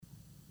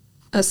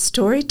A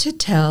Story to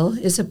Tell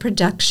is a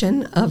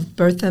production of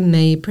Bertha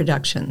May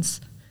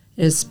Productions.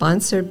 It is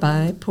sponsored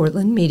by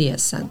Portland Media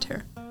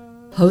Center.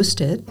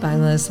 Hosted by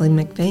Lesley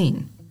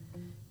MacVane.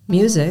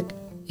 Music,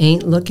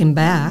 Ain't Looking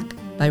Back,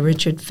 by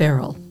Richard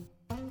Farrell.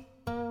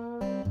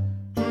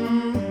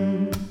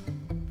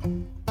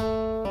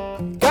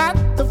 Got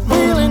the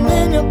feeling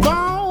in your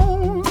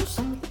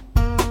bones,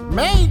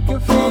 make you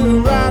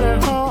feel right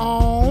at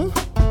home.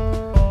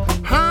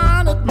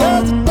 Honey,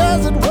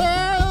 does it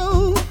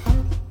well,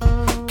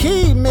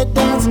 keep me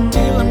dancing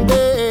till I'm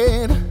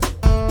dead.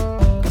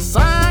 'Cause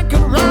I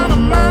could run a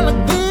mile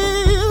like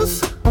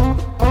this,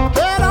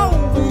 head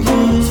over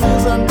heels,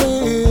 feels like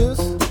this.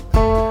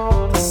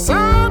 The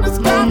sun has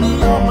got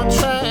me on my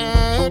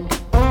track,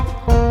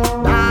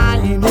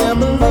 I ain't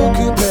ever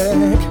looking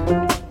back.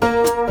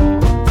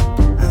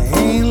 I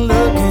ain't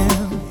looking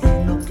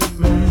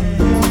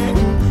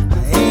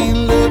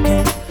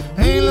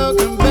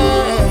back.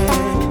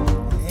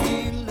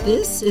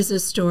 This is A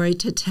Story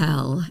to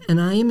Tell, and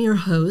I am your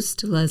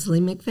host, Lesley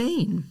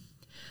MacVane.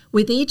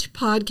 With each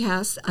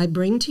podcast, I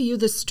bring to you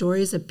the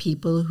stories of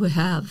people who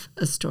have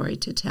a story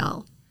to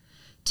tell.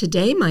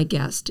 Today, my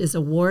guest is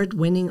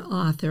award-winning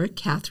author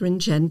Catherine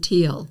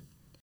Gentile.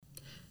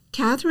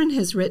 Catherine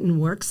has written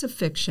works of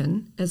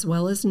fiction as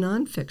well as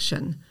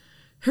nonfiction.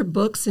 Her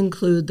books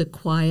include The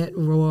Quiet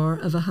Roar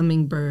of a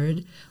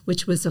Hummingbird,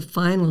 which was a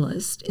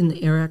finalist in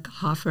the Eric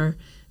Hoffer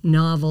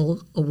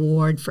Novel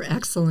Award for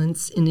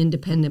Excellence in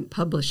Independent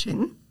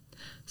Publishing,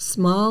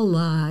 Small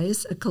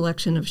Lies, a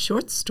collection of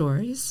short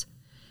stories,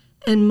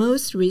 and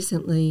most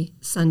recently,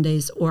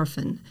 Sunday's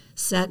Orphan,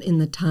 set in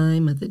the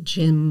time of the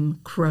Jim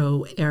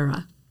Crow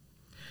era.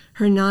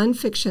 Her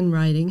nonfiction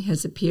writing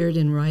has appeared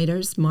in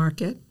Writer's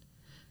Market,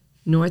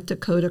 North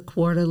Dakota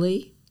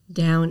Quarterly,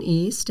 Down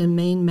East, and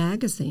Maine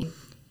Magazine.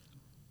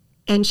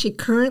 And she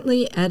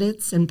currently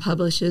edits and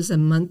publishes a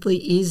monthly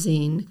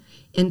e-zine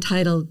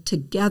entitled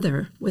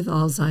Together with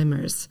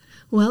Alzheimer's.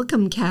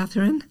 Welcome,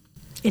 Catherine.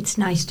 It's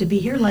nice to be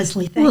here,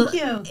 Lesley. Thank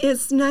you.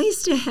 It's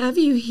nice to have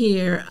you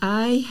here.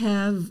 I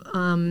have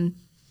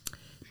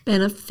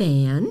been a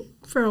fan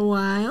for a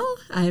while.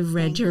 I've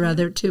read your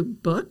other two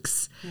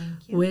books,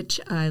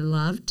 which I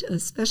loved,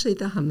 especially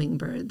The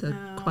Hummingbird, The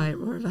Quiet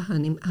Roar of a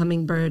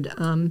Hummingbird.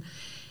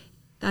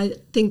 I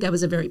think that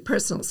was a very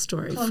personal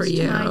story Close for to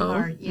you. my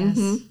heart, yes.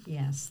 Mm-hmm.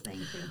 Yes, thank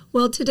you.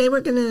 Well, today we're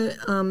going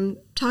to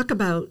talk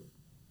about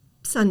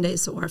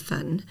Sunday's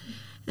Orphan.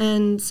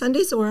 And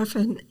Sunday's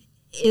Orphan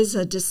is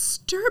a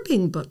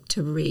disturbing book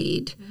to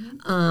read,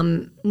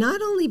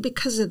 not only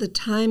because of the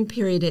time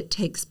period it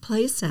takes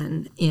place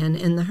in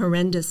and the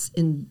horrendous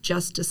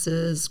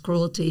injustices,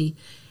 cruelty,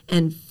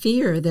 and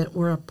fear that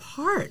were a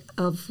part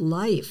of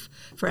life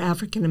for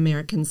African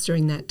Americans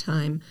during that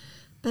time,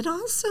 but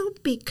also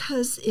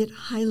because it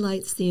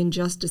highlights the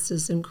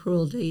injustices and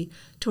cruelty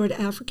toward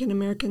African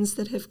Americans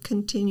that have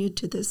continued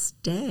to this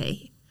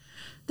day.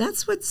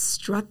 That's what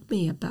struck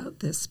me about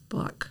this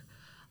book,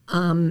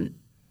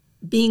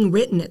 being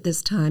written at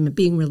this time and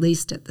being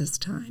released at this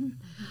time.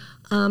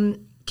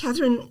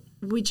 Catherine,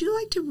 would you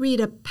like to read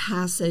a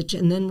passage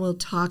and then we'll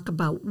talk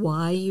about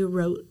why you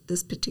wrote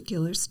this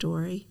particular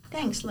story?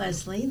 Thanks,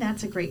 Lesley.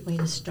 That's a great way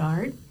to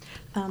start.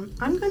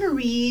 I'm going to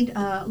read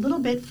a little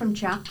bit from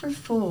chapter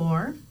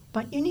 4,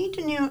 but you need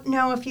to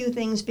know a few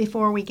things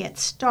before we get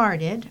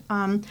started.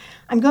 I'm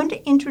going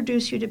to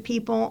introduce you to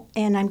people,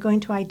 and I'm going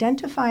to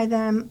identify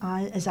them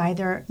as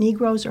either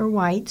Negroes or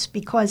whites,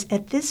 because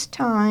at this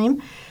time,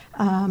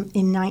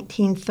 in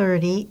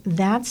 1930,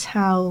 that's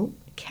how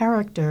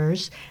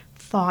characters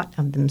thought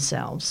of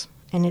themselves.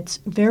 And it's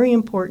very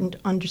important to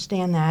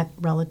understand that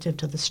relative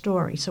to the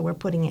story, so we're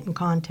putting it in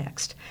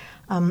context.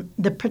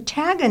 The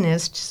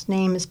protagonist's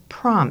name is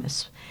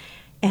Promise,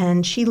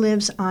 and she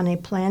lives on a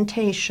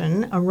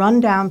plantation, a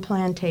rundown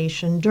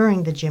plantation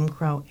during the Jim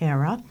Crow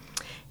era.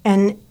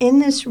 And in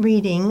this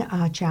reading,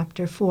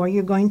 chapter 4,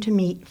 you're going to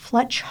meet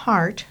Fletch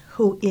Hart,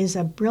 who is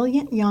a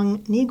brilliant young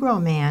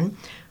Negro man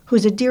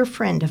who's a dear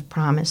friend of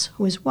Promise,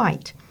 who is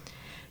white.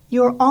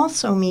 You'll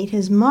also meet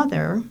his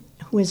mother,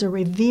 who is a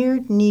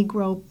revered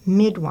Negro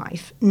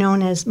midwife,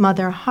 known as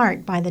Mother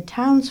Hart by the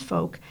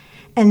townsfolk,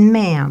 and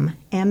Ma'am,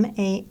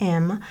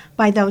 M-A-M,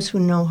 by those who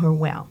know her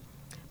well.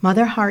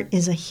 Mother Hart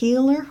is a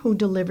healer who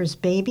delivers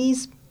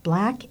babies,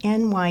 black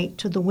and white,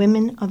 to the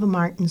women of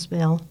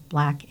Martinsville,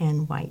 black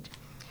and white.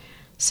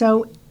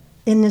 So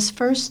in this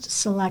first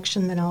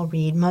selection that I'll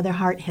read, Mother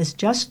Hart has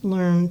just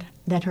learned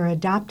that her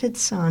adopted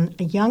son,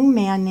 a young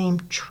man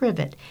named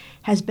Trivet,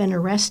 has been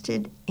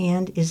arrested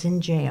and is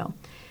in jail.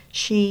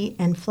 She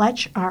and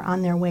Fletch are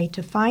on their way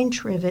to find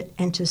Trivet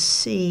and to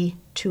see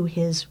to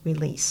his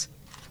release.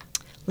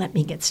 Let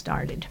me get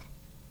started.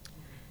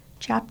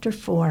 Chapter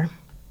 4.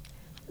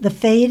 The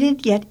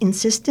faded yet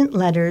insistent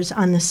letters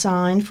on the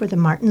sign for the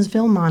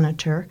Martinsville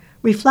Monitor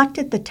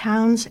reflected the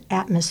town's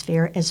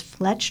atmosphere as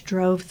Fletch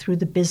drove through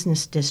the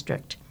business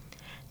district.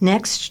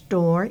 Next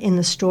door, in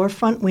the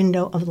storefront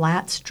window of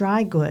Lat's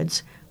Dry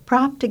Goods,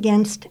 Propped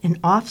against an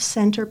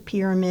off-center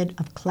pyramid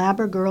of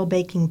Clabber Girl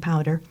baking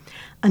powder,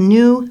 a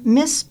new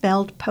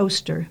misspelled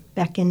poster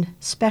beckoned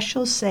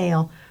special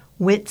sale,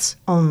 Wits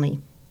Only,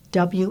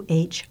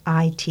 WHITS.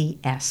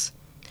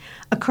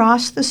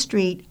 Across the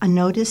street, a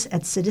notice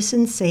at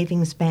Citizens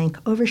Savings Bank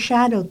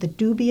overshadowed the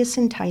dubious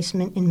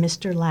enticement in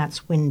Mr.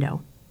 Latt's window.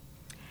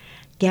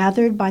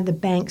 Gathered by the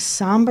bank's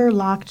somber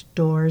locked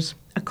doors,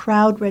 a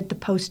crowd read the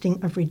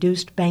posting of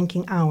reduced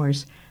banking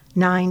hours,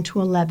 9 to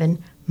 11,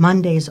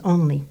 Mondays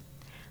only.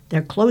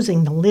 "They're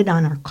closing the lid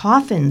on our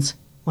coffins,"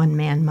 one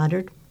man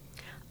muttered.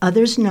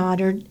 Others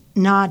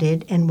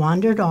nodded and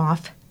wandered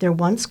off, their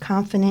once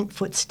confident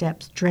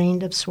footsteps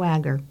drained of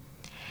swagger.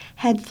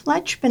 Had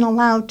Fletch been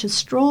allowed to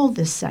stroll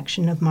this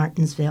section of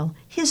Martinsville,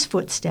 his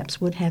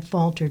footsteps would have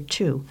faltered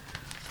too,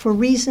 for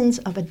reasons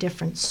of a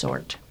different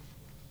sort.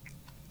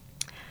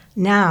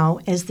 Now,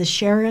 as the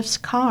sheriff's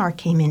car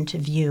came into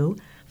view,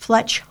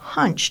 Fletch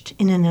hunched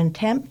in an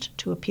attempt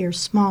to appear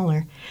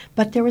smaller,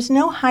 but there was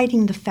no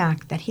hiding the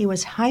fact that he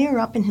was higher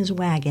up in his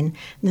wagon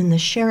than the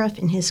sheriff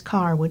in his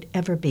car would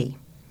ever be.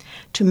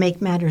 To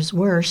make matters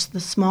worse, the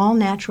small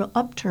natural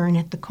upturn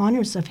at the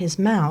corners of his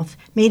mouth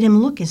made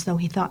him look as though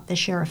he thought the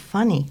sheriff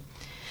funny.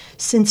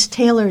 Since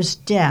Taylor's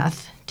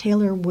death,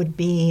 Taylor would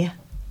be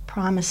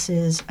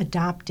Promise's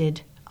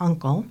adopted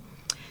uncle.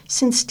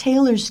 Since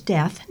Taylor's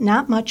death,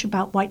 not much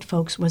about white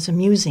folks was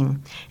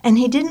amusing, and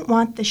he didn't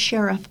want the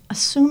sheriff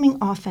assuming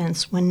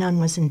offense when none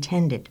was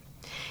intended.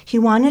 He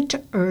wanted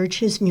to urge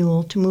his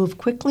mule to move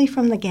quickly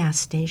from the gas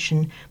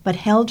station, but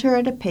held her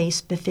at a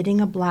pace befitting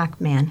a black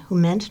man who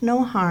meant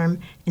no harm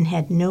and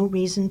had no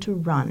reason to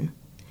run.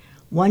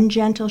 One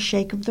gentle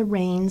shake of the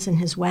reins, and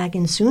his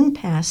wagon soon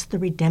passed the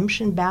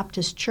Redemption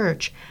Baptist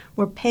Church,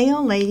 where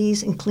pale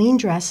ladies in clean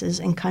dresses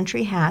and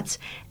country hats,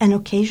 an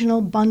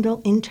occasional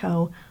bundle in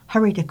tow,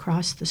 hurried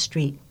across the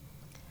street.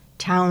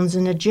 "Town's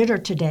in a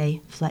jitter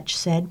today," Fletch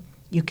said.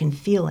 "You can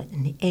feel it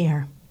in the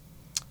air."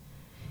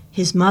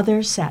 His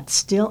mother sat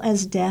still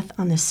as death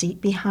on the seat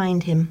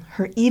behind him,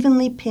 her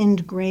evenly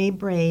pinned gray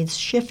braids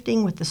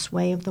shifting with the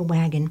sway of the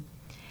wagon.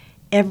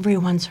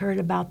 "Everyone's heard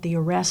about the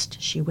arrest,"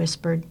 she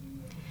whispered.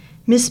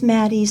 Miss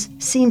Mattie's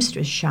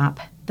seamstress shop,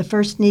 the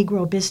first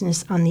Negro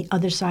business on the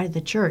other side of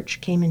the church,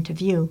 came into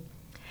view.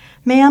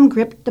 Ma'am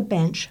gripped the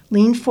bench,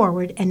 leaned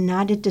forward, and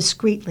nodded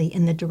discreetly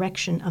in the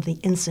direction of the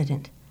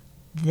incident.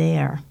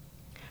 There.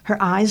 Her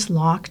eyes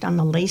locked on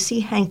the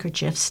lacy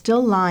handkerchief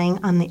still lying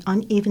on the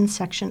uneven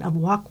section of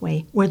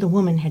walkway where the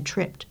woman had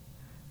tripped.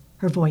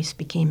 Her voice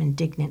became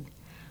indignant.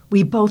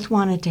 "We both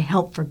wanted to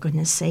help, for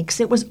goodness sakes.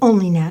 It was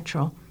only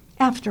natural.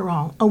 After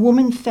all, a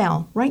woman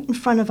fell right in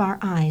front of our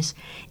eyes.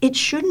 It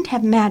shouldn't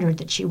have mattered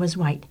that she was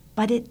white,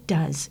 but it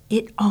does.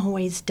 It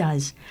always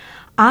does.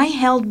 I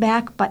held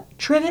back, but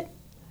Trivet—"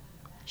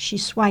 She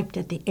swiped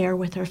at the air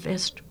with her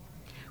fist.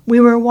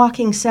 We were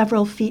walking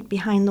several feet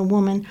behind the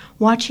woman,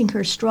 watching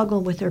her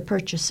struggle with her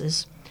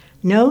purchases.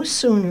 No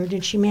sooner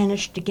did she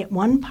manage to get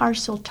one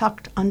parcel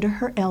tucked under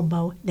her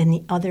elbow than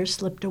the other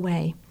slipped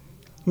away.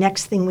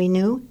 Next thing we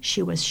knew,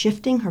 she was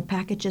shifting her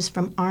packages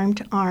from arm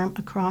to arm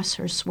across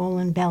her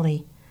swollen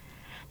belly.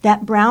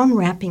 That brown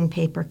wrapping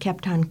paper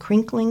kept on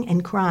crinkling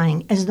and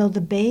crying as though the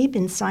babe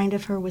inside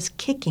of her was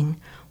kicking,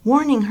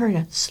 warning her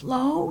to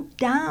slow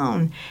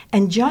down.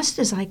 And just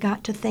as I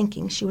got to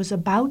thinking she was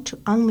about to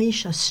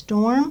unleash a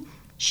storm,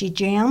 she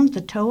jammed the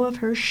toe of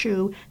her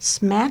shoe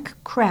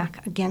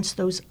smack-crack against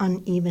those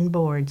uneven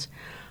boards.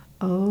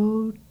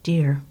 Oh,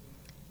 dear.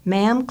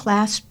 Ma'am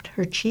clasped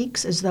her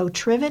cheeks as though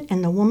Trivet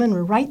and the woman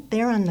were right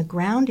there on the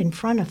ground in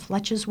front of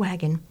Fletch's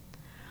wagon.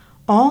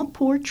 All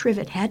poor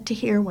Trivet had to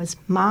hear was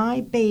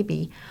 "my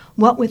baby,"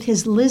 what with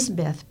his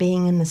Lisbeth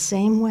being in the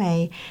same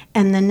way,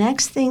 and the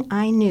next thing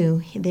I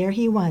knew, there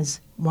he was,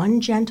 one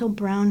gentle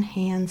brown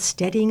hand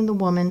steadying the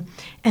woman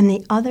and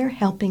the other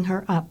helping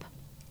her up.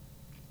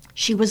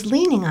 She was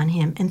leaning on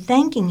him and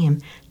thanking him,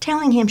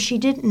 telling him she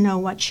didn't know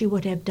what she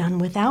would have done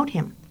without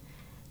him.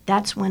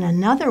 That's when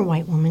another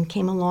white woman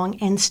came along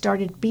and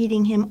started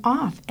beating him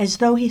off as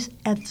though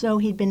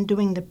he'd been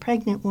doing the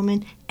pregnant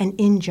woman an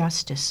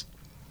injustice.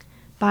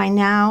 By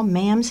now,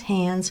 Ma'am's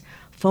hands,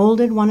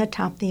 folded one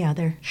atop the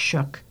other,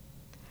 shook.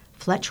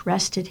 Fletch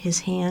rested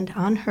his hand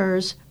on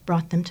hers,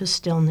 brought them to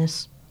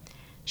stillness.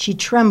 She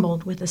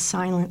trembled with a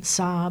silent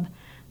sob,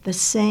 the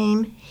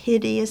same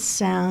hideous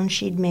sound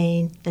she'd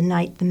made the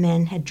night the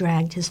men had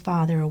dragged his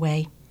father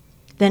away,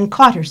 then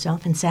caught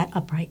herself and sat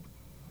upright.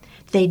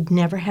 They'd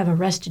never have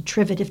arrested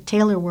Trivet if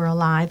Taylor were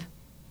alive.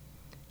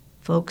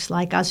 Folks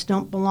like us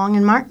don't belong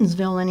in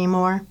Martinsville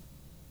anymore.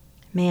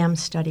 Ma'am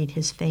studied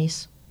his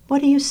face.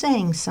 "What are you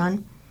saying,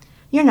 son?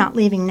 You're not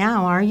leaving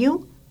now, are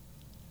you?"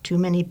 "Too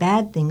many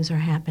bad things are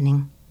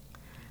happening."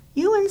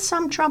 "You in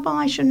some trouble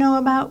I should know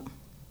about?"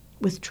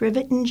 "With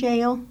Trivet in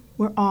jail,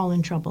 we're all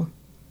in trouble.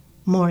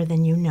 More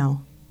than you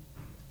know."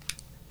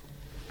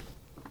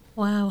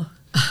 Wow.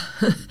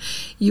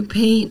 You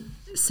paint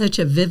such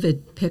a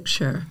vivid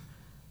picture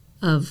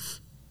of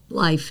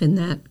life in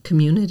that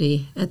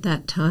community at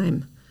that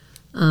time.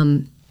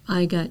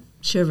 I got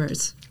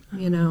shivers,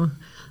 you know.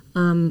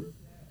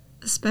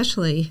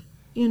 especially,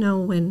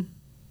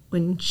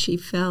 when she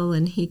fell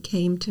and he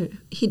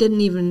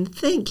didn't even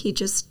think, he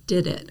just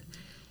did it.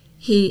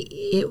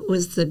 It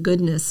was the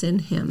goodness in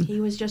him He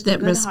was just that a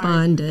good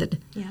responded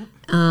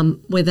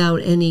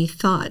without any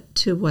thought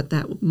to what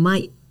that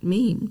might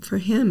mean for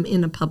him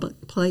in a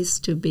public place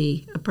to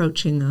be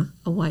approaching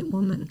a white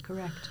woman.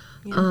 Correct.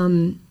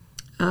 Yeah.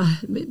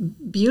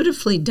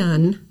 Beautifully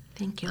done.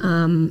 Thank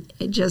you.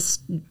 It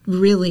just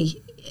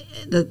really,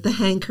 the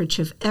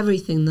handkerchief,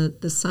 everything,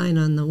 the sign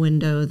on the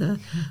window,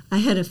 I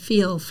had a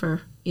feel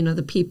for,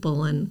 the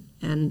people and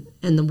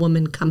the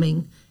woman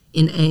coming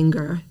in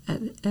anger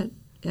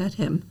at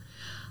him.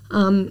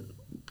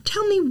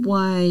 Tell me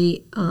why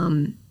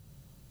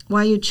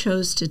you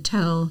chose to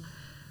tell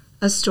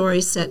a story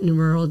set in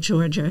rural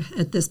Georgia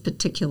at this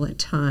particular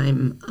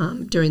time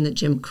during the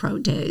Jim Crow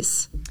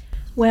days.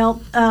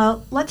 Well,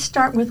 let's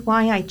start with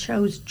why I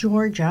chose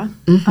Georgia.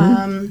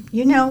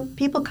 Mm-hmm.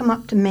 People come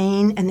up to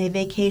Maine and they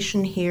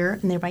vacation here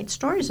and they write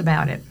stories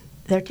about it.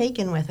 They're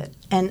taken with it.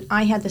 And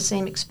I had the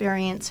same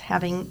experience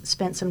having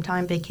spent some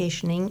time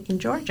vacationing in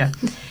Georgia.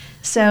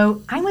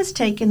 So I was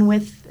taken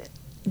with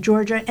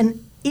Georgia,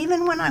 and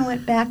even when I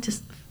went back to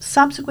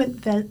subsequent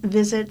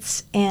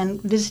visits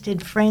and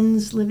visited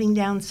friends living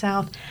down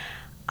south,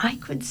 I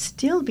could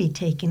still be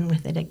taken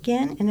with it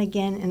again and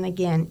again and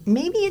again.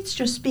 Maybe it's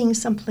just being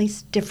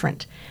someplace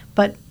different,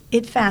 but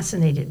it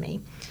fascinated me.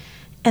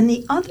 And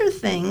the other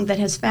thing that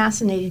has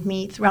fascinated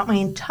me throughout my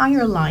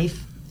entire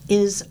life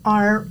is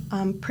our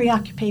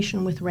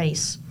preoccupation with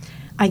race.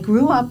 I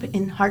grew up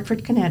in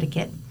Hartford,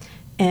 Connecticut,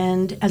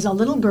 and as a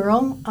little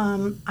girl,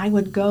 I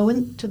would go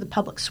into the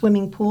public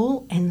swimming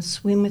pool and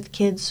swim with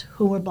kids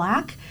who were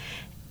black,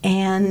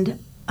 and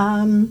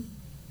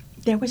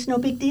there was no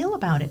big deal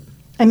about it.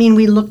 I mean,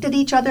 we looked at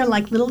each other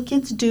like little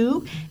kids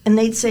do, and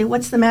they'd say,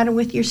 "What's the matter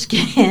with your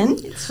skin?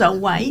 It's so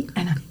white."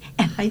 And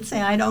I'd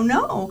say, "I don't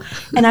know."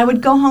 And I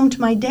would go home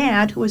to my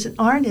dad, who was an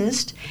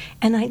artist,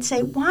 and I'd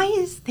say, "Why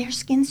is their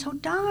skin so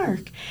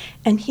dark?"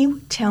 And he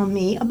would tell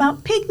me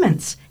about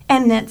pigments,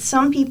 and that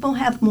some people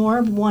have more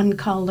of one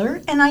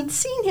color, and I'd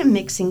seen him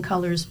mixing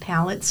colors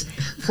palettes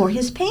for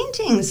his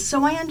paintings,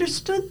 so I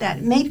understood that.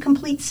 It made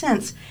complete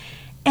sense.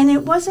 And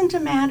it wasn't a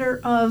matter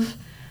of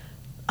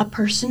a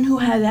person who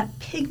had that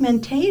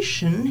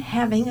pigmentation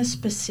having a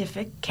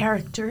specific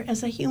character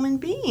as a human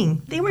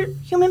being. They were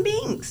human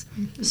beings.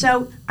 Mm-hmm.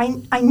 So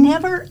I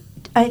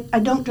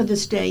don't to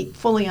this day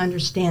fully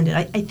understand it.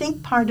 I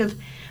think part of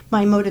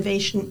my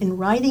motivation in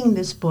writing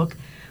this book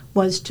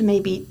was to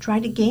maybe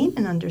try to gain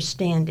an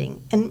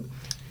understanding. And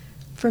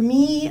for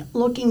me,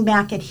 looking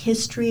back at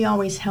history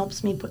always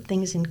helps me put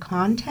things in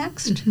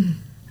context.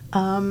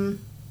 Mm-hmm.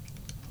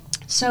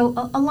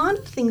 So a lot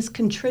of things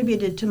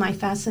contributed to my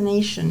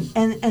fascination,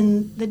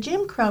 and the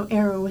Jim Crow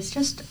era was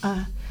just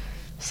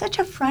such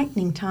a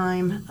frightening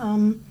time.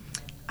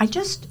 I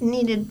just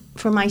needed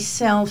for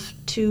myself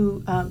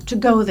to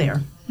go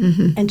there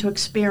mm-hmm. and to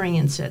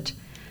experience it.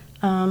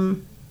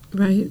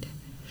 Right,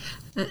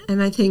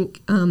 and I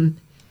think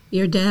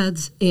your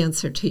dad's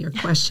answer to your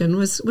question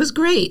was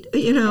great.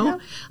 Yeah.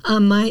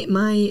 My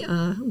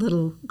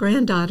little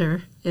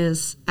granddaughter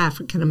is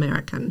African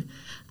American.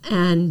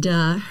 And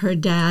her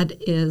dad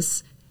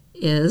is,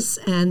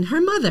 and her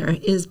mother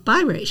is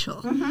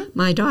biracial, mm-hmm.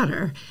 my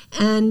daughter.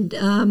 And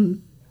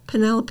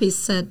Penelope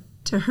said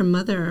to her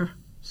mother,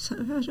 I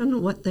don't know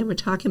what they were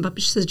talking about,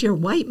 but she says, "You're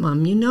white,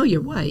 Mom. You know you're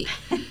white."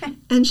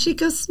 And she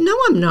goes, "No,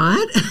 I'm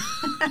not."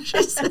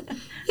 She said,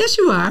 "Yes,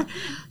 you are."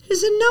 She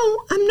said,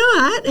 "No, I'm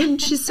not."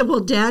 And she said, "Well,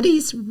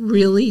 Daddy's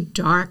really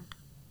dark,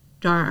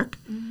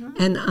 mm-hmm.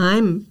 and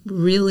I'm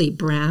really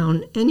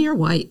brown, and you're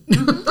white."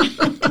 Mm-hmm.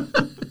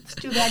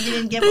 Too bad you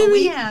didn't get what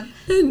we have.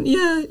 And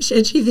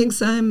and she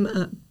thinks I'm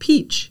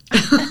peach.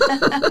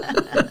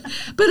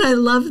 But I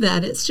love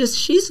that. It's just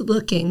she's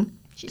looking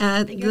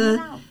at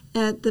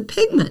the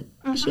pigment.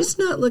 Mm-hmm. She's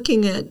not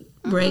looking at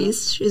mm-hmm.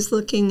 race. She's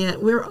looking at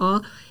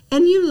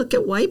and you look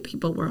at white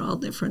people, we're all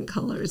different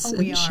colors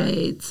and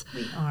shades.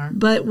 We are.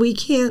 But we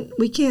can't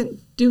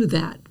do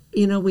that.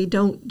 We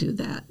don't do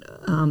that.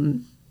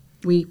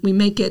 We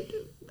make it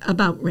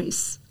about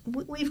race.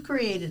 We've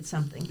created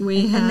something.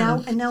 We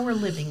have. And now we're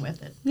living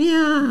with it.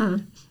 Yeah.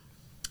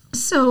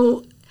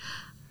 So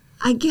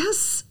I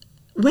guess,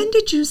 when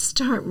did you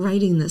start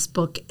writing this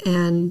book?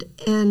 And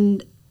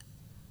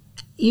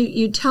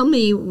you tell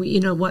me,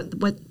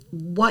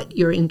 what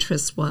your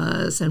interest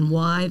was and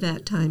why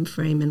that time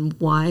frame and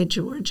why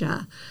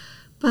Georgia.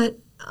 But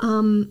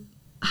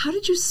how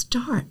did you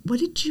start? What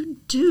did you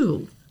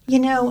do?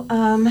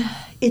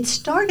 It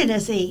started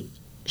as a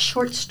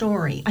short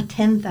story, a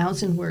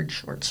 10,000-word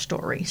short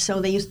story. So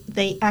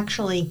they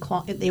actually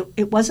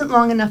it wasn't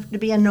long enough to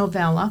be a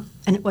novella,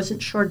 and it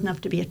wasn't short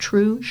enough to be a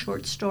true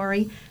short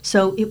story.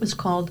 So it was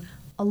called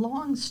a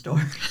long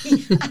story.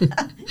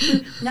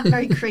 Not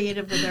very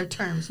creative with their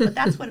terms, but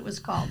that's what it was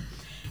called.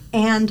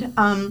 And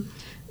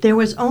there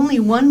was only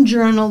one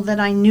journal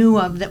that I knew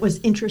of that was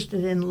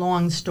interested in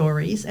long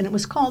stories, and it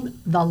was called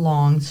The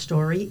Long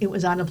Story. It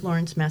was out of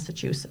Lawrence,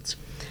 Massachusetts.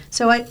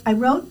 So I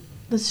wrote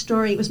the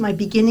story, it was my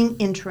beginning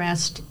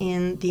interest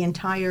in the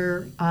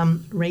entire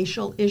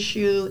racial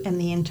issue and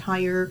the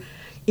entire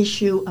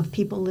issue of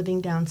people living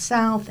down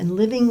south and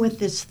living with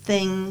this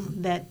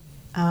thing that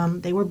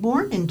they were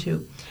born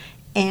into.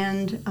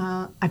 And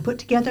I put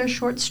together a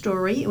short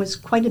story. It was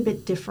quite a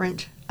bit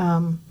different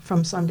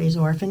from Sunday's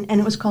Orphan,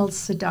 and it was called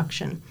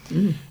Seduction.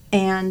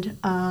 And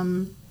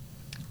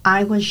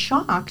I was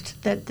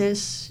shocked that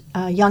this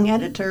young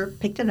editor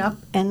picked it up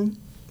and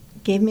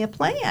gave me a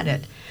play at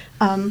it.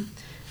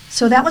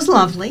 So that was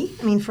lovely.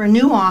 I mean, for a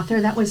new author,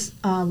 that was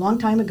a long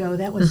time ago.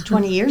 That was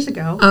 20 years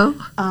ago.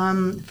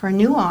 For a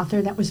new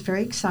author, that was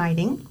very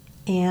exciting.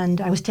 And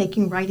I was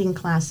taking writing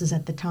classes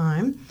at the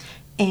time.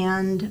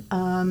 And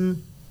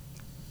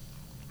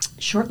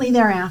shortly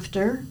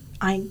thereafter,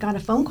 I got a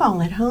phone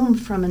call at home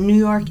from a New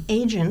York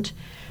agent.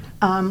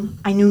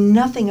 I knew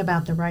nothing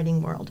about the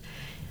writing world.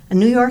 A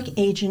New York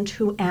agent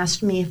who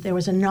asked me if there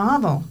was a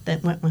novel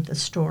that went with the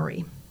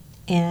story.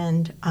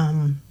 And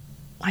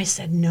I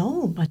said,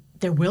 no, but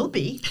there will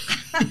be.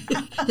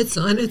 It's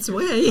on its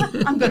way.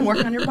 I'm going to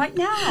work on it right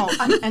now.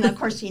 And of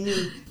course he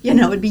knew,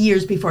 it'd be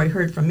years before he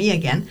heard from me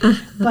again.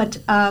 But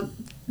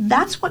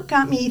that's what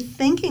got me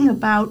thinking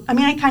about,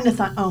 I kind of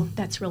thought, oh,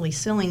 that's really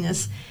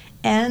silliness.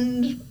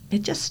 And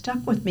it just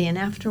stuck with me. And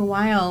after a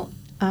while,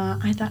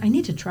 I thought, I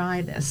need to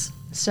try this.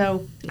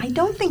 So I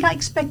don't think I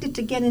expected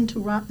to get into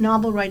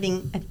novel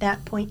writing at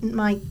that point in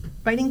my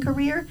writing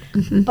career,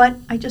 but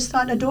I just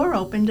thought a door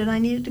opened and I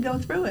needed to go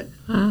through it.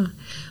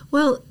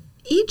 Well,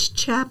 each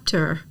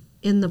chapter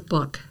in the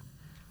book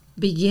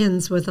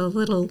begins with a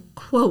little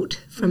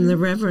quote from the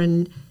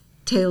Reverend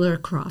Taylor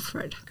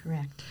Crawford.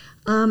 Correct.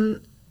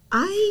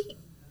 I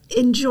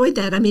enjoyed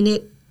that.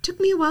 It took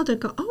me a while to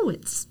go, oh,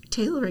 it's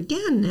Taylor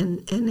again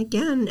and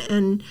again,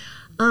 and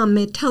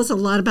it tells a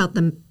lot about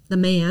the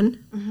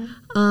man.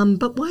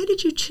 But why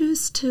did you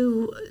choose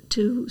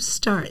to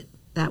start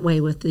that way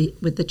with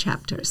the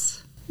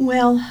chapters?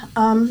 Well,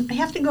 I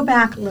have to go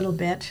back a little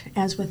bit,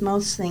 as with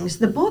most things.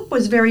 The book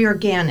was very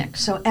organic,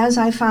 so as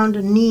I found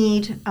a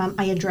need,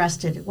 I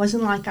addressed it. It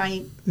wasn't like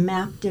I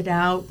mapped it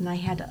out and I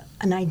had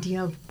an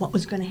idea of what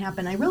was going to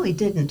happen. I really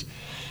didn't.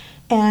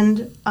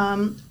 And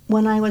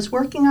when I was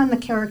working on the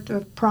character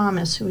of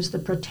Promise, who is the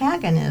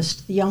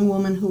protagonist, the young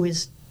woman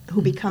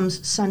who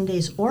becomes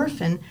Sunday's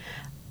orphan,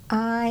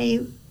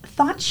 I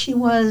thought she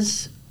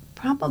was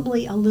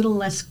probably a little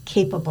less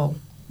capable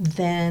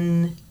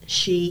than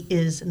she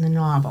is in the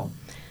novel.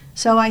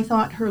 So I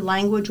thought her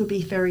language would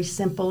be very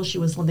simple. She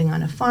was living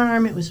on a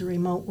farm. It was a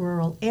remote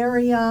rural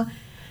area.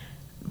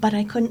 But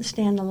I couldn't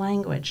stand the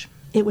language.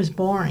 It was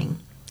boring.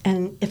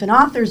 And if an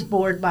author's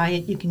bored by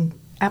it, you can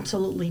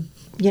absolutely,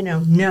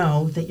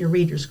 know that your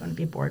reader's going to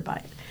be bored by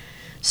it.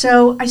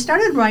 So I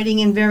started writing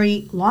in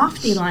very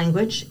lofty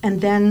language,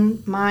 and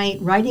then my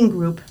writing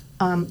group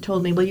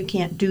told me, well, you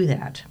can't do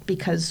that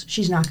because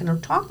she's not going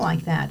to talk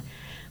like that.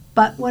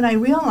 But what I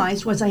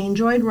realized was I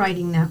enjoyed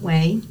writing that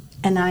way,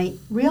 and I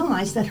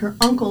realized that her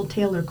uncle,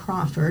 Taylor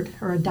Crawford,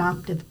 her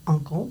adoptive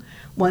uncle,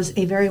 was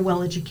a very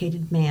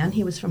well-educated man.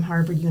 He was from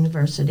Harvard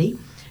University,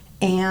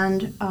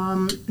 and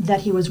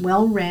that he was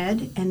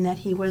well-read and that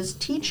he was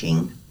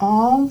teaching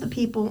all the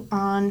people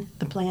on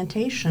the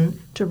plantation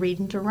to read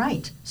and to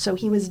write. So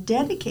he was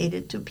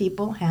dedicated to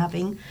people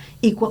having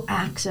equal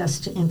access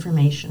to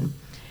information.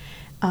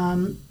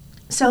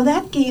 So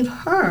that gave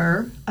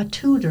her a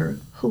tutor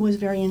who was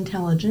very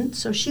intelligent,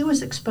 so she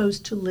was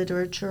exposed to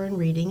literature and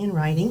reading and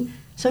writing,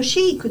 so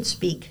she could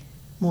speak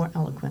more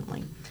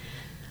eloquently.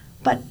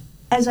 But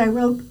as I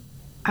wrote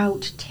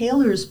out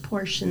Taylor's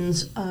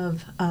portions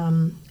of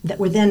that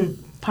were then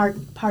part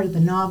of the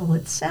novel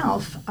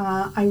itself,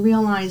 I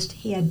realized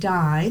he had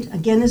died.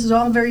 Again, this is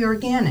all very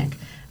organic.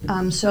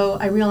 So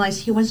I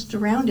realized he wasn't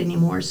around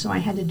anymore, so I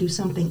had to do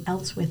something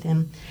else with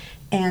him.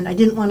 And I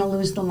didn't want to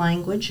lose the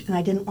language, and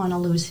I didn't want to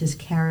lose his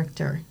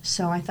character.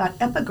 So I thought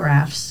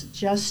epigraphs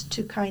just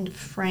to kind of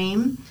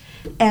frame.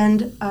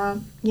 And,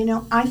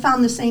 I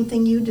found the same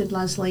thing you did,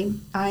 Lesley.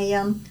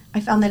 I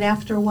found that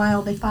after a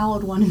while they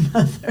followed one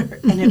another,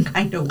 and it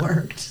kind of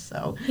worked.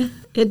 So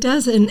it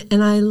does,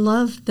 and I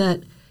love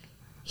that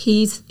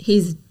he's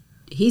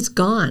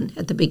gone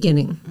at the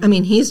beginning.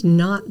 He's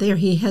not there.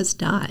 He has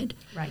died.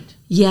 Right.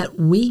 Yet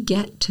we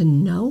get to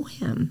know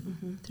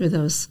him through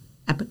those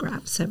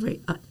epigraphs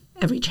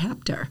every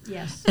chapter,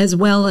 yes, as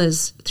well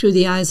as through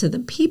the eyes of the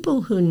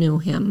people who knew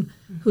him,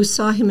 who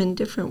saw him in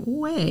different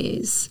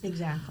ways.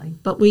 Exactly.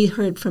 But we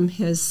heard from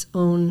his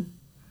own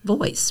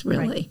voice,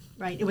 really.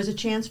 Right. It was a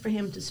chance for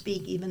him to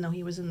speak even though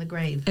he was in the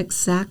grave.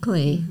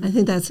 Exactly. I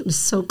think that was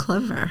so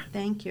clever.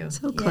 Thank you.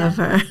 So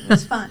clever. It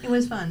was fun. It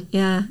was fun.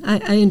 Yeah,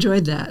 I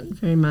enjoyed that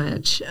very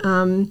much.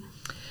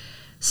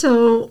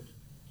 So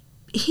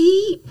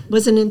he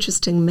was an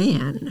interesting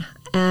man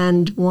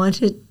and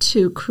wanted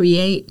to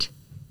create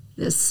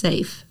this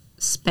safe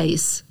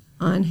space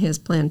on his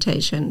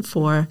plantation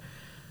for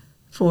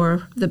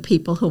the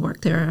people who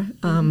worked there,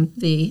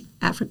 the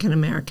African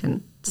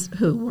Americans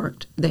who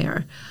worked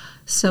there,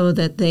 so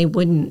that they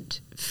wouldn't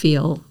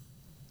feel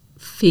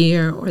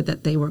fear or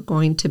that they were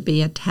going to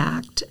be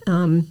attacked.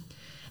 And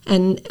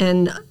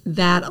And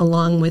that,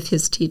 along with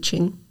his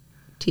teaching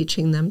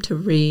them to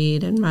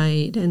read and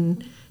write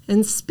and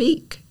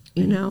speak,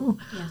 you know.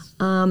 Yes.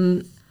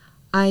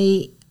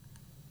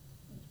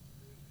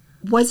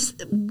 Was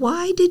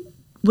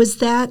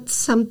that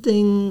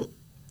something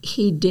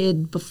he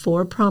did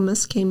before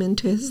Promise came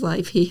into his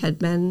life? He had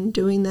been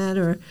doing that,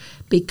 or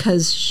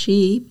because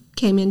she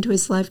came into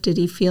his life, did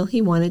he feel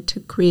he wanted to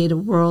create a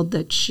world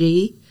that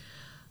she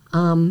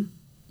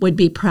would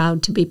be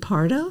proud to be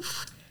part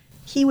of?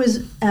 He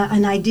was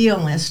an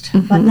idealist,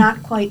 but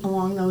not quite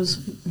along those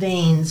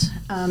veins.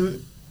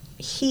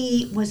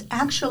 He was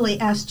actually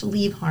asked to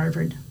leave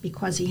Harvard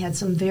because he had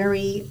some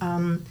very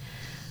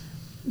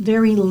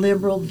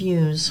liberal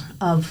views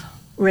of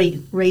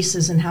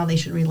races and how they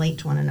should relate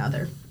to one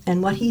another.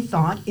 And what he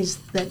thought is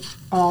that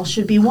all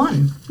should be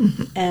one.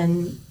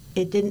 And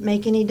it didn't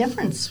make any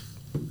difference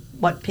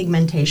what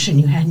pigmentation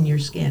you had in your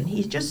skin.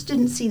 He just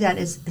didn't see that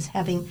as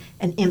having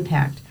an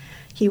impact.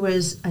 He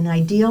was an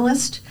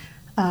idealist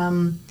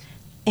and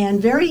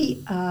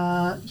very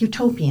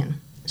utopian.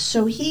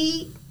 So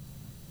he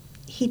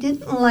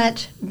didn't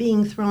let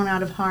being thrown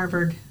out of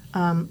Harvard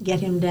get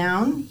him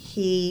down.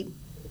 He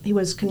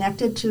was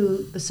connected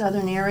to the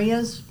southern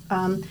areas,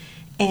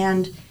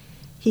 and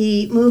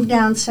he moved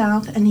down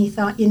south, and he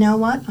thought, you know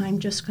what, I'm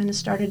just going to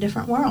start a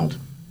different world.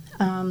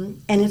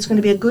 And it's going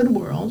to be a good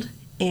world.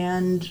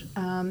 And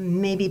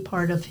maybe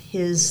part of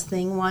his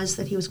thing was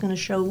that he was going to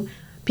show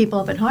people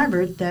up at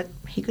Harvard that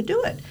he could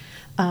do it.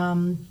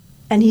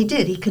 And he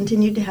did. He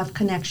continued to have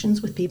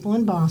connections with people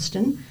in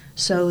Boston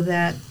so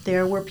that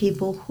there were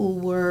people who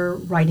were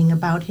writing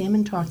about him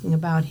and talking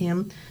about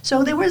him.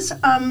 So there was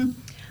a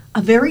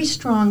very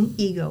strong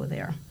ego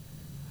there.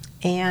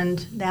 And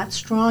that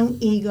strong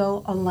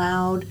ego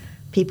allowed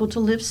people to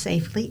live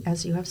safely,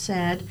 as you have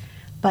said,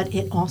 but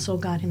it also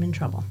got him in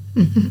trouble,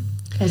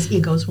 as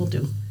egos will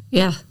do.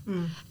 Yeah,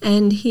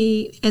 and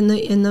he and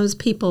those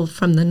people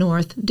from the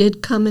north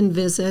did come and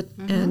visit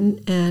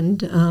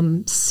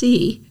and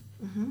see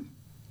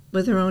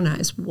with their own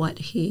eyes what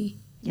he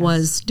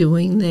was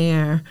doing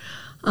there,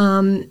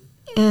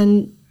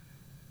 and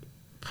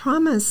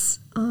Promise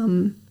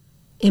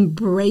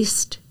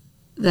embraced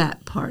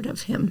that part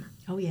of him.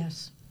 Oh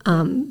yes,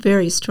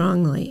 very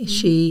strongly.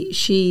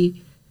 She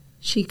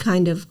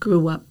kind of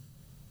grew up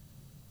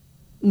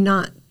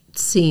not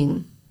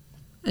seeing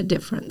a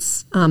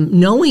difference.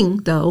 Knowing,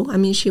 though, I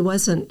mean, she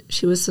was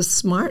a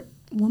smart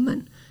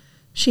woman.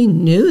 She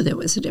knew there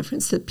was a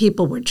difference, that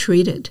people were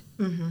treated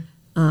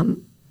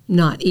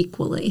not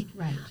equally.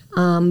 Right.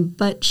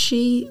 But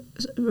she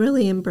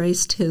really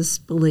embraced his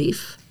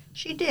belief.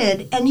 She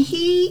did, and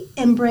he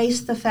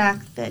embraced the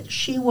fact that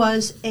she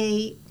was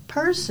a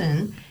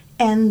person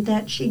and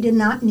that she did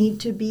not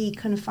need to be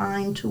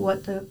confined to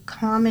what the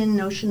common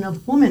notion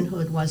of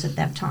womanhood was at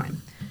that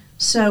time.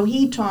 So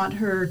he taught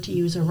her to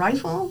use a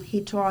rifle, he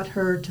taught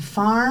her to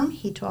farm,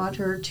 he taught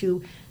her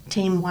to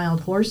tame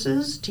wild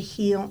horses, to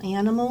heal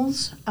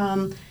animals.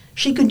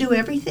 She could do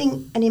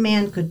everything any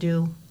man could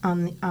do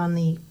on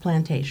the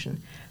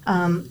plantation.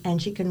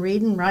 And she can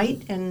read and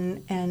write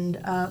and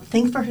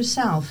think for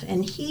herself.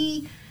 And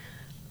he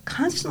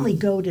constantly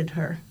goaded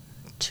her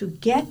to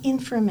get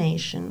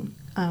information,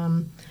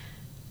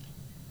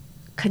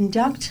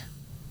 conduct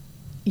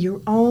your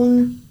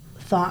own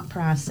thought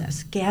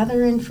process,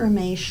 gather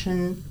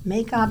information,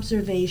 make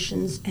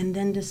observations, and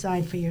then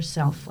decide for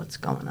yourself what's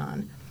going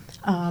on.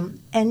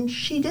 And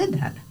she did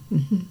that.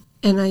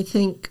 And I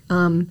think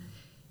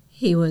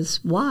he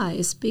was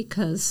wise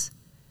because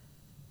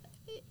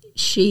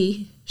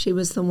she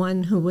was the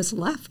one who was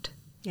left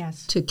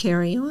to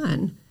carry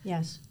on.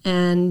 Yes.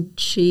 And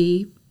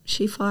she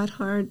fought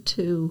hard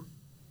to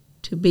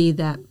be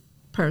that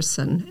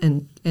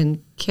person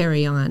and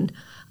carry on.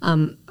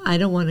 I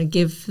don't want to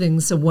give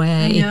things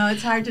away. I know,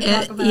 it's hard to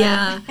talk about.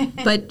 Yeah,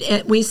 but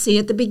we see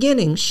at the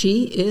beginning,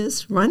 she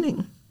is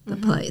running the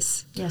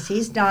place. Yes,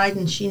 he's died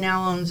and she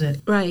now owns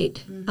it.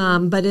 Right,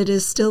 but it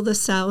is still the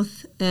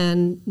South,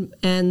 and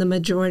the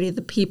majority of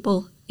the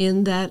people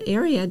in that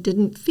area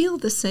didn't feel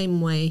the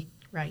same way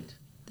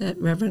that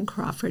Reverend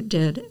Crawford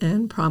did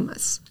and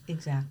Promise.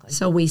 Exactly.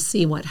 So we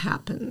see what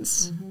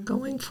happens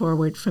going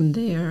forward from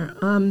there.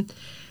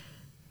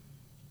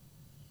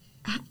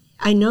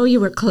 I know you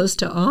were close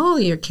to all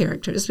your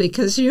characters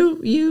because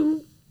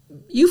you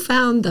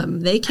found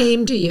them. They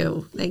came to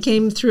you. They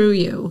came through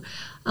you.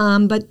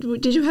 But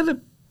did you have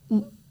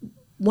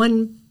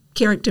one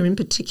character in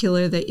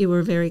particular that you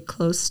were very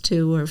close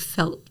to or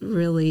felt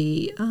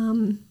really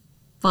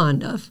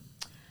fond of?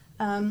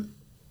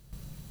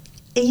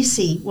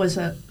 AC was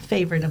a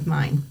favorite of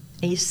mine.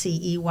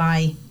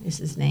 ACEY is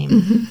his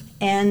name.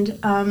 And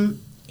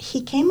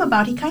he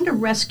kind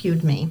of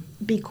rescued me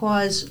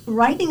because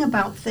writing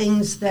about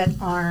things that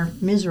are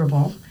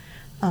miserable,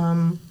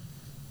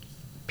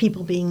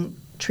 people being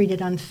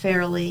treated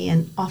unfairly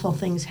and awful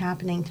things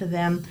happening to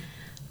them,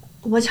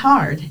 was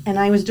hard. And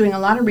I was doing a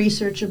lot of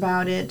research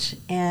about it,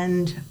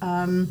 and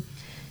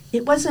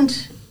it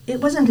wasn't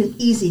an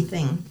easy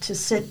thing to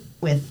sit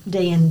with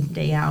day in,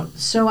 day out.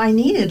 So I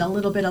needed a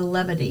little bit of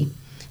levity.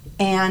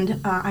 And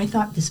I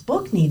thought, this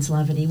book needs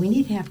levity. We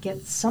need to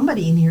get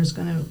somebody in here who's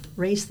going to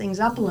raise things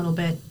up a little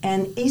bit.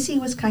 And AC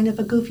was kind of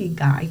a goofy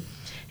guy.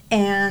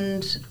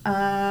 And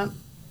I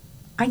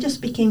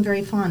just became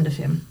very fond of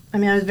him. I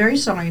mean, I was very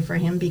sorry for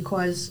him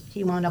because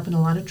he wound up in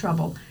a lot of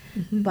trouble.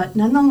 Mm-hmm. But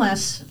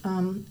nonetheless,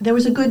 there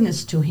was a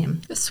goodness to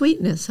him. A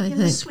sweetness, I think.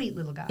 He was a sweet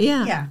little guy.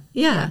 Yeah.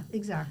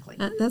 Exactly.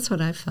 That's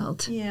what I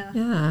felt. Yeah,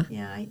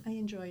 I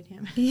enjoyed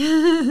him.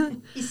 Yeah.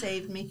 He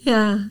saved me.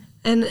 Yeah.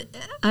 And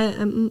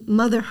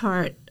Mother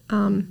Heart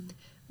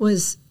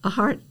was a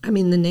heart. I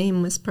mean, the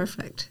name was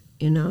perfect.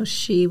 You know,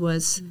 she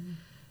was,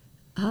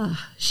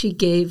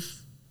 she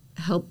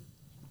helped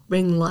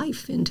bring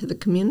life into the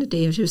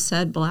community, as you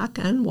said, black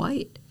and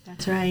white.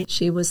 That's right.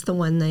 She was the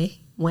one they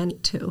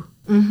went to.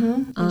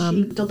 Mm-hmm.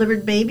 And she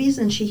delivered babies,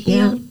 and she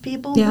healed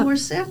people who were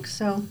sick.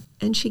 So.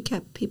 And she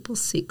kept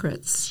people's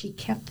secrets. She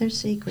kept their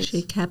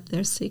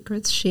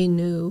secrets. She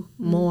knew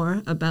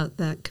more about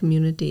that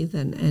community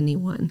than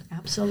anyone.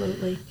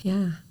 Absolutely.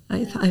 Yeah.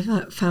 I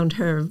found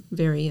her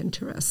very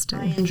interesting.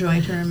 I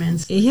enjoyed her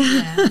immensely.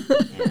 Yeah.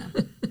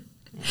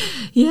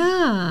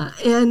 Yeah.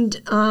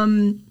 And,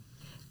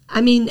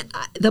 I mean,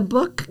 the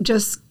book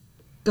just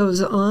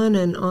goes on,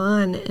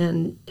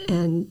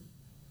 and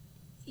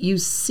you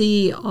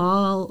see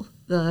all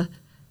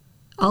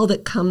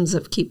that comes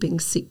of keeping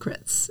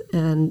secrets.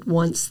 And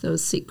once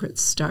those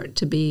secrets start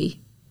to be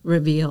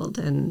revealed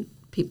and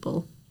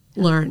people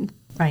learn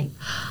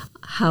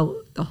how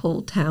the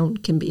whole town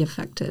can be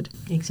affected.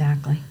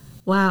 Exactly.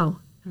 Wow.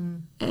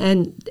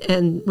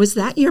 And was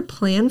that your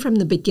plan from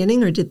the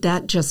beginning, or did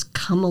that just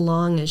come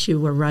along as you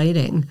were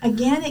writing?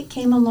 Again, it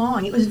came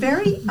along. It was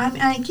very,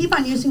 I keep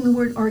on using the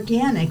word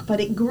organic,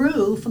 but it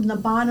grew from the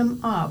bottom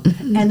up.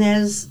 Mm-hmm. And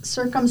as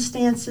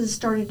circumstances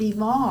started to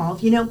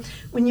evolve, you know,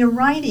 when you're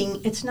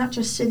writing, it's not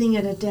just sitting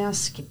at a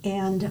desk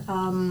and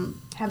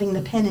having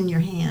the pen in your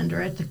hand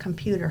or at the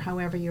computer,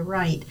 however you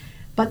write.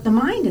 But the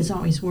mind is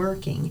always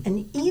working.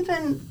 And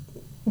even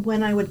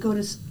when I would go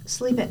to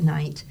sleep at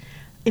night,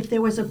 if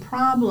there was a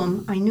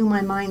problem, I knew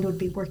my mind would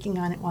be working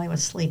on it while I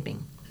was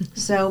sleeping.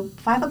 So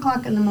 5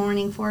 o'clock in the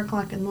morning, 4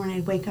 o'clock in the morning,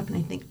 I'd wake up and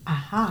I'd think,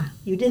 aha,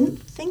 you didn't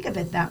think of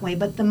it that way.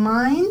 But the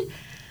mind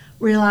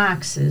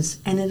relaxes,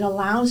 and it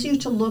allows you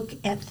to look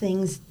at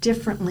things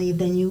differently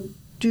than you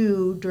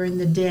do during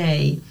the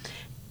day.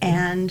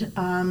 And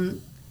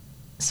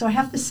so I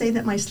have to say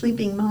that my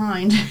sleeping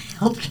mind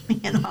helped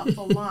me an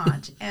awful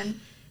lot.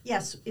 And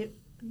yes,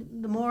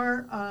 the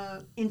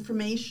more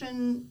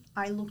information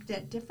I looked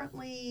at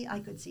differently, I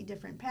could see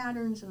different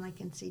patterns, and I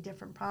can see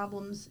different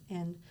problems,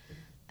 and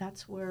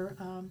that's where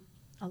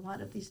a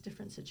lot of these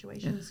different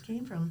situations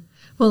came from.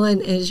 Well,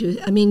 and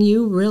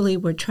you really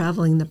were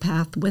traveling the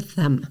path with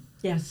them.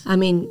 Yes. I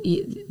mean,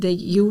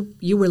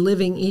 you were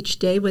living each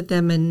day with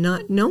them and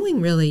not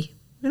knowing really,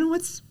 you know,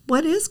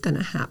 what is going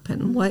to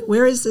happen? Mm-hmm.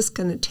 Where is this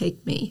going to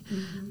take me?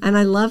 Mm-hmm. And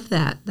I love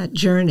that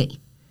journey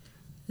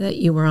that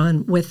you were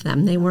on with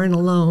them. They weren't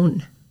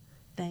alone.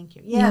 Thank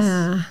you.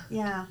 Yes.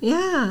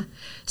 Yeah.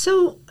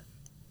 So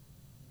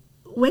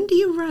when do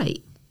you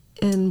write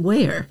and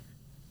where?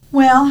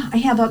 Well, I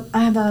have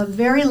a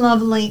very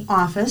lovely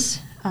office.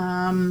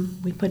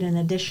 We put an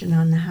addition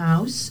on the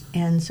house,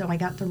 and so I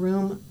got the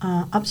room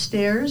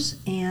upstairs,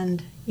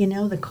 and you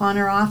know, the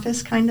corner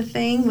office kind of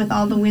thing with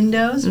all the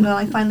windows. Well,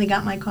 I finally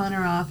got my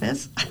corner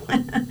office,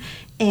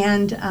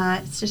 and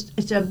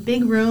it's a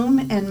big room,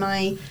 and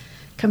my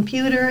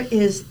computer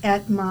is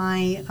at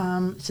my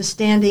it's a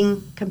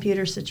standing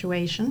computer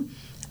situation,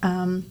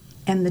 and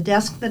the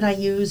desk that I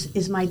use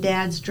is my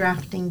dad's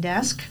drafting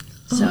desk,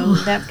 so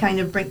that kind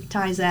of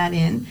ties that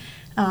in,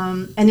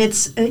 and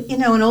it's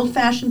an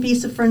old-fashioned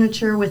piece of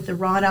furniture with the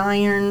wrought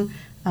iron.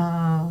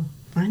 I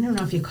don't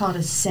know if you call it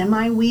a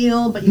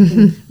semi-wheel, but you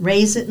can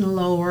raise it and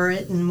lower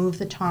it and move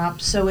the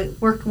top, so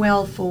it worked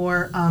well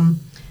for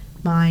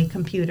my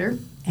computer.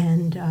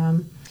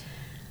 And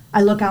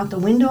I look out the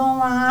window a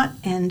lot,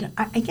 and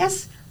I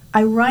guess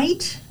I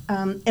write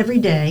every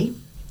day,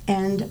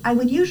 and I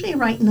would usually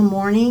write in the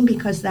morning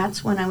because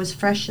that's when I was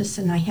freshest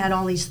and I had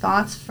all these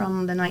thoughts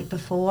from the night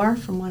before,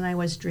 from when I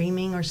was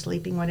dreaming or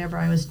sleeping, whatever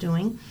I was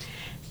doing.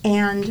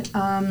 And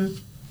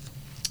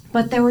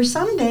but there were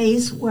some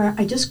days where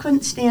I just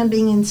couldn't stand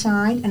being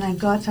inside, and I'd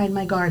go outside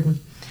my garden.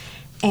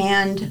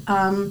 And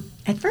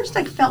at first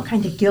I felt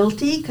kind of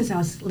guilty because I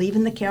was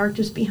leaving the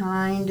characters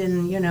behind,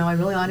 and, I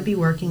really ought to be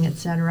working,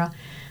 etc.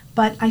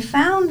 But I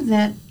found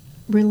that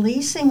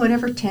releasing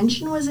whatever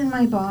tension was in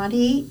my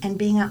body and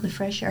being out in the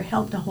fresh air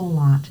helped a whole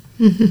lot.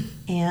 Mm-hmm.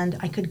 And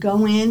I could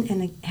go in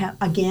and have,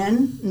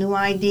 again, new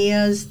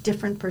ideas,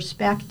 different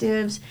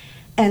perspectives.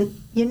 And,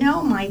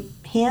 my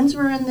hands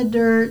were in the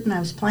dirt, and I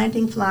was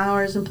planting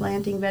flowers and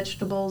planting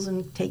vegetables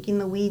and taking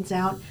the weeds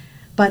out.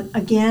 But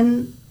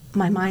again,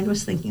 my mind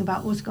was thinking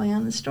about what's going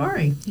on in the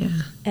story. Yeah.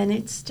 And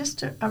it's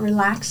just a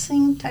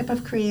relaxing type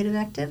of creative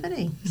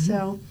activity. Mm-hmm.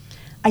 So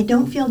I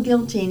don't feel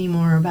guilty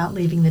anymore about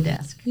leaving the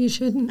desk. You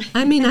shouldn't.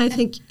 I mean, I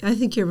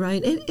think you're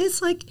right.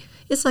 It's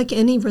like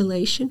any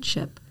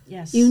relationship.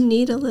 Yes. You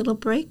need a little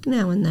break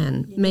now and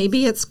then. Yes.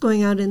 Maybe it's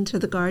going out into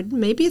the garden.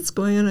 Maybe it's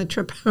going on a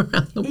trip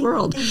around the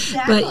world.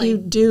 Exactly.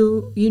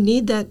 But you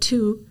need that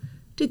to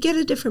get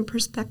a different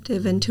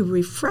perspective and to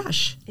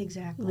refresh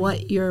Exactly.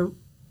 what your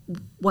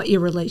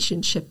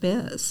relationship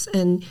is.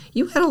 And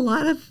you had a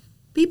lot of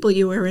people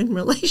you were in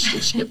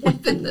relationship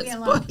with in this We had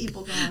a book. lot of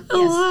people going. A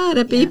lot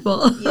of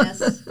people.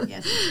 Yes,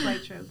 it's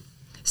quite true.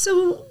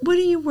 So what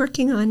are you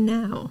working on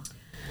now?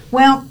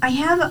 Well, I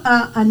have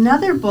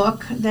another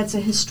book that's a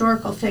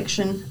historical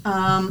fiction.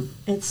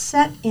 It's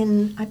set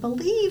in, I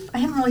believe, I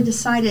haven't really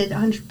decided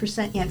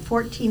 100% yet,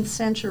 14th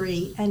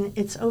century, and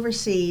it's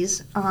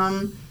overseas.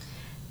 And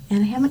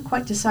I haven't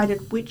quite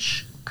decided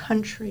which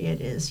country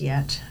it is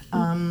yet.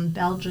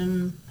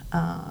 Belgium,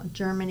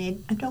 Germany,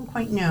 I don't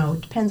quite know.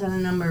 It depends on a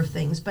number of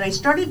things. But I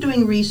started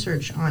doing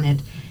research on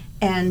it,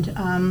 and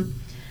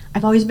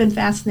I've always been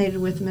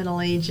fascinated with Middle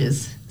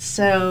Ages.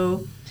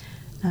 So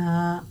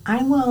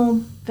I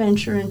will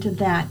venture into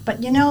that.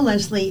 But you know,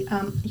 Lesley,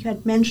 you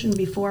had mentioned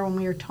before when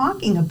we were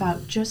talking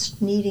about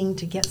just needing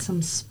to get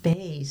some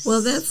space.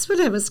 Well, that's what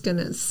I was going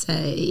to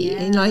say.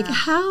 Yeah. Like,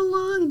 how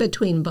long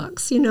between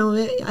books? You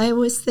know, I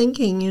was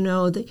thinking, you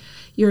know, that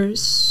you're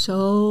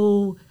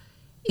so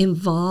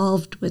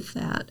involved with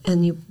that,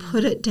 and you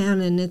put it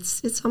down, and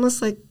it's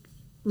almost like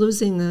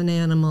losing an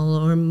animal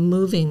or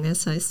moving,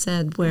 as I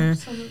said, where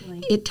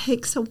Absolutely. it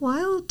takes a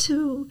while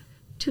to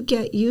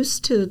get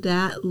used to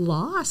that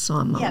loss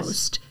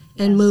almost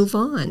and Yes. move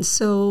on.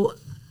 So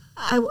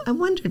I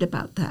wondered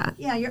about that.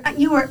 Yeah,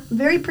 you were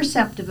very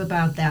perceptive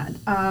about that.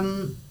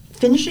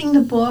 Finishing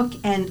the book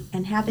and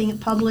having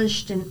it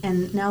published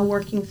and now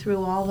working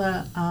through all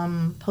the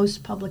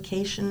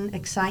post-publication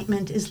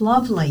excitement is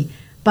lovely.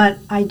 But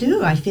I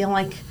feel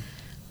like,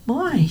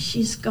 boy,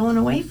 she's going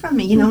away from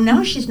me. You know,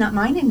 now she's not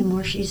mine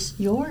anymore. She's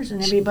yours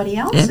and everybody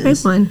else's.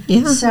 Everyone,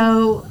 yeah.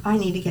 So I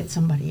need to get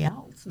somebody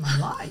else in my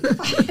life.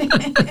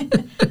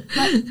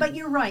 but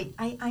you're right.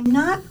 I'm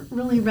not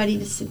really ready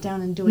to sit down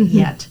and do it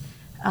yet.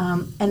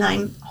 And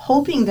I'm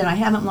hoping that I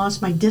haven't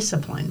lost my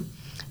discipline.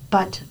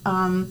 But,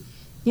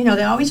 you know,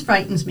 that always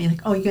frightens me,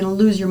 like, oh, you're going to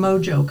lose your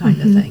mojo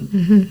kind of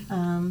thing.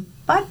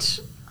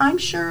 But I'm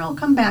sure it'll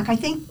come back. I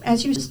think,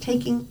 as you just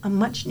taking a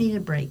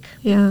much-needed break.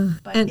 Yeah.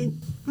 But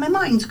my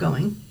mind's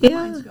going.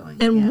 And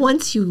yeah.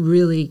 once you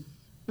really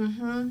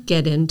Mm-hmm.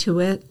 get into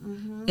it,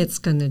 it's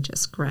going to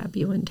just grab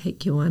you and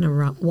take you on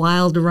a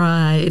wild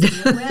ride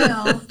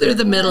Well, through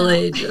the Middle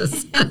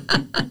Ages.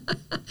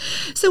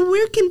 So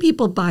where can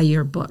people buy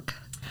your book?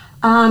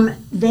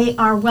 They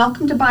are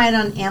welcome to buy it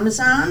on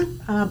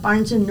Amazon.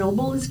 Barnes &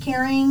 Noble is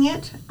carrying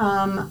it.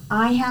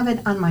 I have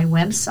it on my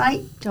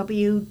website,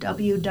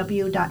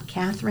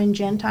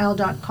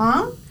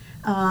 www.catherinegentile.com.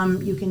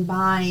 You can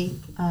buy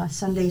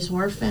Sunday's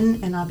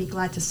Orphan, and I'll be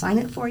glad to sign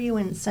it for you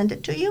and send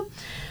it to you.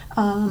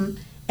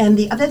 And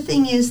the other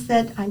thing is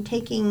that I'm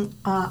taking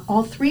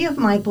all three of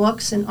my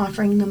books and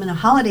offering them in a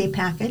holiday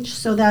package.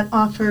 So that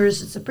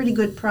it's a pretty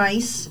good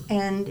price.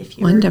 And if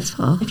you're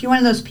Wonderful. If you're one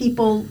of those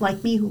people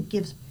like me who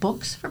gives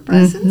books for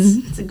presents,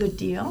 it's a good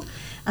deal.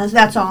 So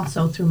that's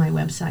also through my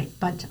website.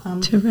 But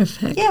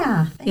Terrific.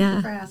 yeah, thank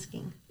you for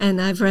asking.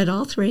 And I've read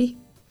all three.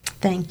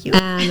 Thank you.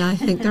 And I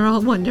think they're all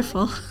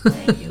wonderful.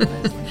 Thank you,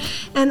 Lesley.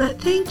 And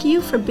thank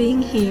you for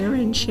being here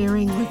and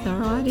sharing with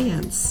our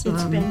audience.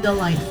 It's been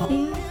delightful.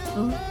 Yeah,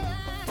 well,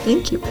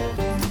 thank you.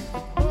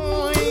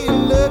 Oh, you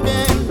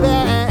looking